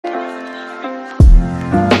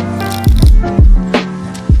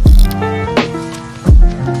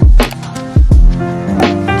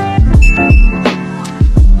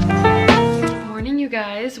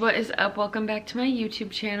up? Welcome back to my YouTube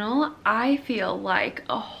channel. I feel like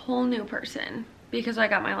a whole new person because I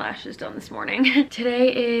got my lashes done this morning.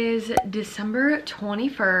 Today is December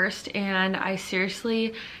 21st and I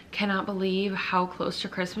seriously cannot believe how close to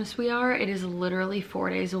Christmas we are. It is literally 4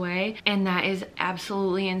 days away and that is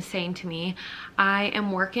absolutely insane to me. I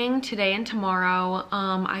am working today and tomorrow.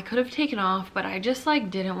 I could have taken off, but I just like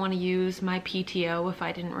didn't want to use my PTO if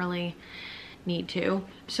I didn't really need to.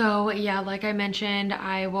 So yeah, like I mentioned,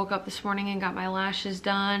 I woke up this morning and got my lashes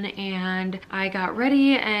done and I got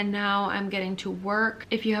ready and now I'm getting to work.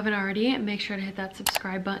 If you haven't already, make sure to hit that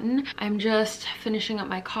subscribe button. I'm just finishing up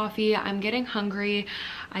my coffee. I'm getting hungry.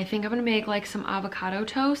 I think I'm gonna make like some avocado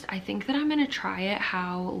toast. I think that I'm gonna try it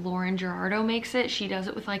how Lauren Gerardo makes it. She does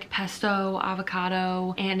it with like pesto,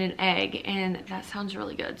 avocado, and an egg, and that sounds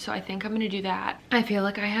really good. So I think I'm gonna do that. I feel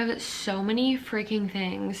like I have so many freaking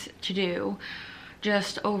things to do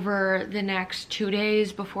just over the next 2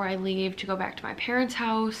 days before I leave to go back to my parents'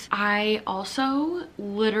 house. I also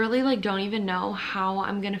literally like don't even know how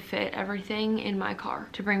I'm gonna fit everything in my car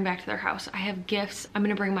to bring back to their house. I have gifts. I'm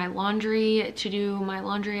gonna bring my laundry to do my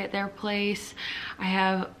laundry at their place. I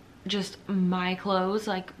have just my clothes,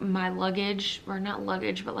 like my luggage, or not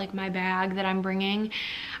luggage, but like my bag that I'm bringing.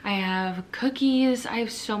 I have cookies. I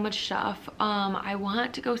have so much stuff. I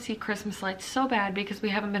want to go see Christmas lights so bad because we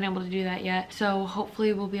haven't been able to do that yet. So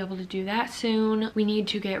hopefully we'll be able to do that soon. We need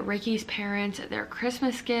to get Ricky's parents their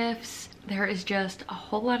Christmas gifts. There is just a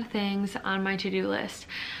whole lot of things on my to-do list.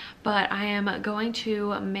 But I am going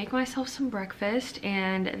to make myself some breakfast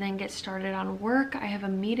and then get started on work. I have a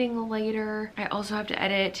meeting later. I also have to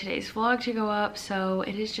edit today's vlog to go up, so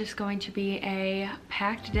it is just going to be a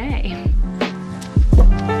packed day.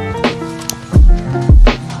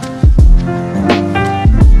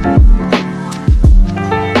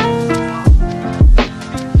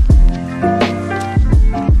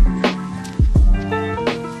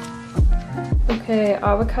 Okay,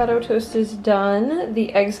 avocado toast is done.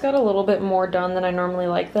 The eggs got a little bit more done than I normally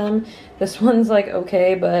like them. This one's like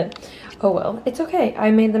okay, but oh well, it's okay.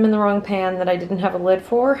 I made them in the wrong pan that I didn't have a lid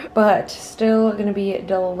for, but still gonna be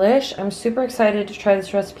delish. I'm super excited to try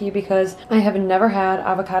this recipe because I have never had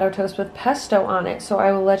avocado toast with pesto on it, so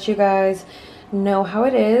I will let you guys know how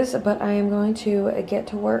it is, but I am going to get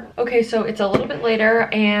to work. Okay, so it's a little bit later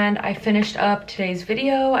and I finished up today's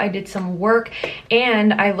video. I did some work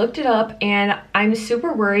and I looked it up and I'm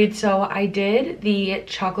super worried. So I did the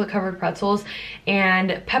chocolate covered pretzels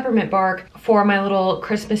and peppermint bark for my little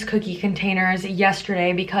Christmas cookie containers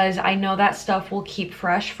yesterday because I know that stuff will keep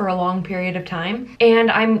fresh for a long period of time. And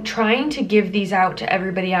I'm trying to give these out to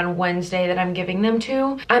everybody on Wednesday that I'm giving them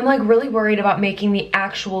to. I'm like really worried about making the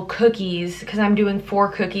actual cookies because I'm doing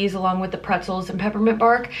 4 cookies along with the pretzels and peppermint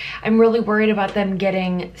bark. I'm really worried about them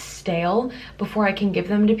getting stale before I can give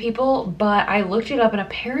them to people, but I looked it up and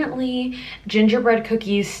apparently gingerbread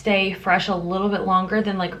cookies stay fresh a little bit longer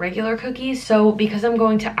than like regular cookies. So because I'm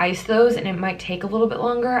going to ice those and it might take a little bit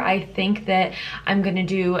longer, I think that I'm gonna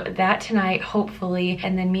do that tonight, hopefully.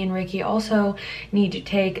 And then me and Ricky also need to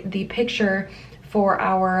take the picture for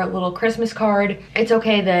our little Christmas card. It's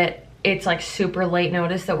okay that it's like super late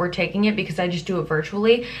notice that we're taking it because I just do it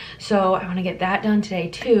virtually. So I want to get that done today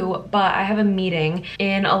too, but I have a meeting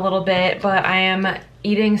in a little bit, but I am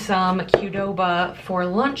eating some Qdoba for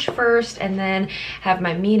lunch first and then have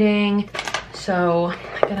my meeting. So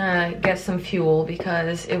I'm gonna get some fuel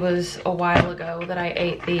because it was a while ago that I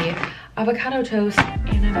ate the avocado toast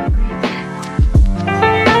and I'm hungry.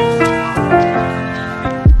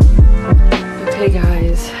 Okay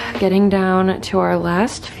guys, getting down to our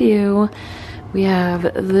last few. We have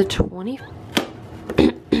the 20.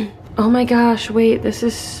 Oh my gosh, wait, this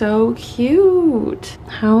is so cute.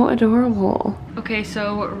 How adorable. Okay,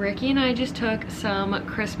 so Ricky and I just took some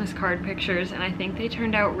Christmas card pictures and I think they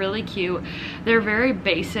turned out really cute. They're very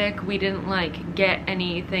basic. We didn't like get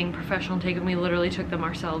anything professional taken. We literally took them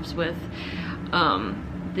ourselves with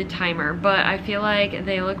the timer, but I feel like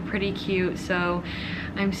they look pretty cute. So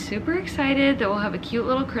I'm super excited that we'll have a cute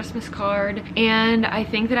little Christmas card, and I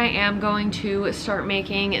think that I am going to start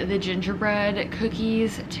making the gingerbread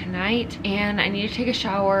cookies tonight, and I need to take a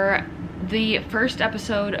shower. The first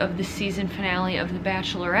episode of the season finale of The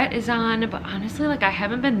Bachelorette is on, but honestly, like I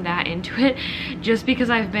haven't been that into it just because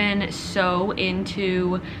I've been so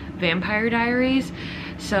into Vampire Diaries.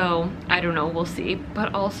 So I don't know, we'll see.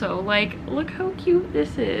 But also, like, look how cute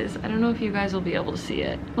this is. I don't know if you guys will be able to see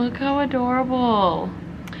it. Look how adorable.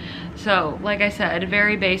 So like I said,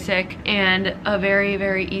 very basic and a very,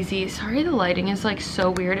 very easy. Sorry, the lighting is like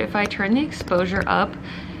so weird. If I turn the exposure up,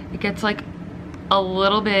 it gets like a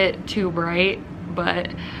little bit too bright,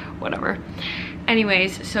 but whatever.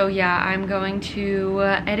 Anyways, so yeah, I'm going to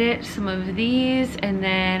edit some of these, and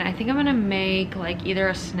then I think I'm gonna make like either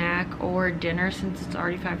a snack or dinner since it's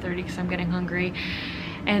already 5:30 because I'm getting hungry,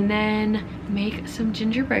 and then make some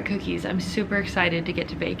gingerbread cookies. I'm super excited to get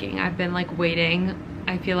to baking. I've been like waiting,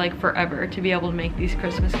 I feel like forever, to be able to make these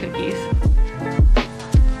Christmas cookies.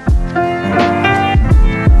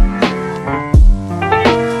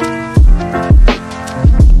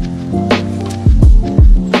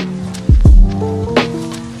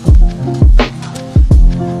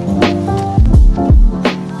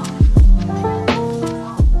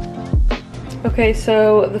 Okay,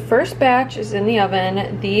 so the first batch is in the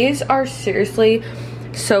oven. These are seriously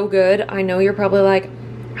so good. I know you're probably like,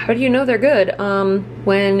 how do you know they're good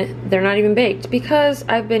when they're not even baked? Because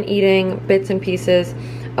I've been eating bits and pieces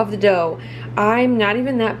of the dough. I'm not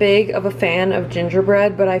even that big of a fan of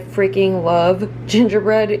gingerbread, but I freaking love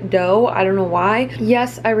gingerbread dough. I don't know why.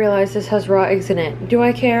 Yes, I realize this has raw eggs in it. Do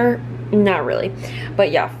I care? Not really. But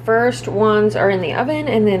yeah, first ones are in the oven,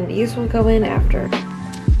 and then these will go in after.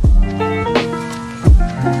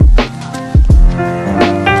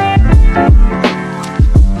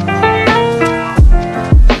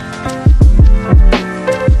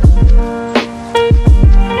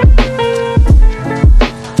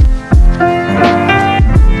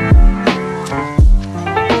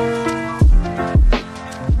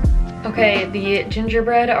 Okay, the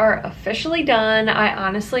gingerbread are officially done. I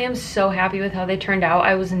honestly am so happy with how they turned out.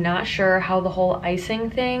 I was not sure how the whole icing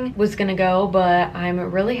thing was gonna go, but I'm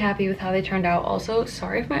really happy with how they turned out. Also,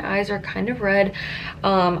 sorry if my eyes are kind of red.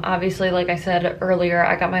 Obviously, like I said earlier,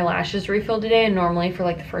 I got my lashes refilled today, and normally for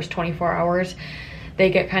like the first 24 hours,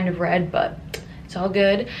 they get kind of red, but it's all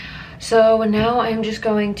good. So now I'm just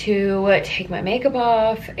going to take my makeup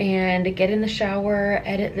off and get in the shower,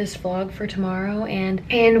 edit this vlog for tomorrow,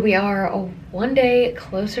 and we are one day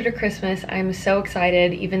closer to Christmas. I'm so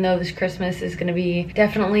excited. Even though this Christmas is gonna be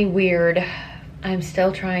definitely weird, I'm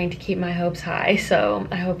still trying to keep my hopes high, so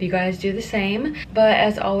I hope you guys do the same. But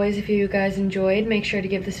as always, if you guys enjoyed, make sure to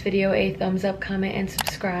give this video a thumbs up, comment, and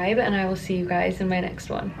subscribe, and I will see you guys in my next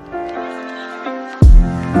one.